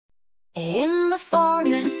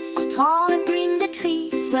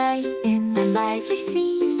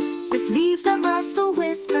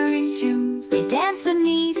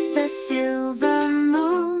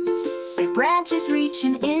branches reach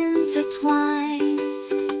and intertwine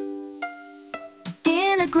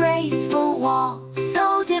in a graceful waltz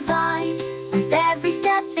so divine. With every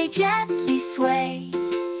step they gently sway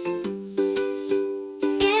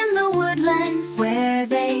in the woodland where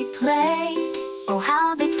they play. Oh,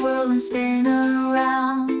 how they twirl and spin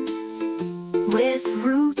around, with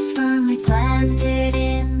roots firmly planted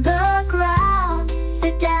in the ground.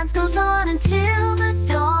 The dance goes on until the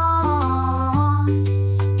dawn,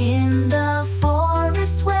 in the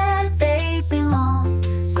forest where they belong.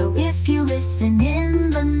 So if you listen in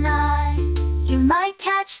the night, you might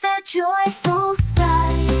catch their joyful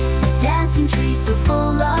sight. The dancing trees so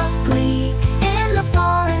full of glee, in the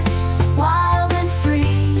forest, wild and free.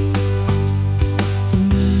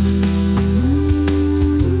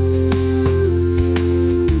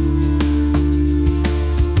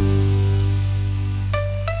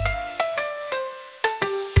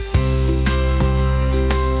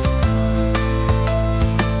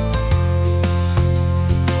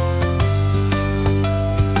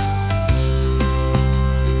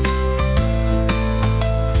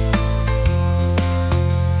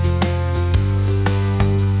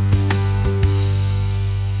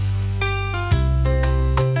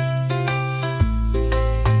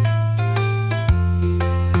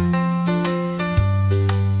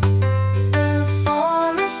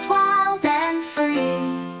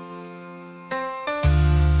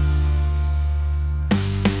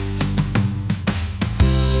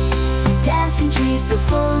 Trees so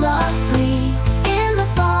full of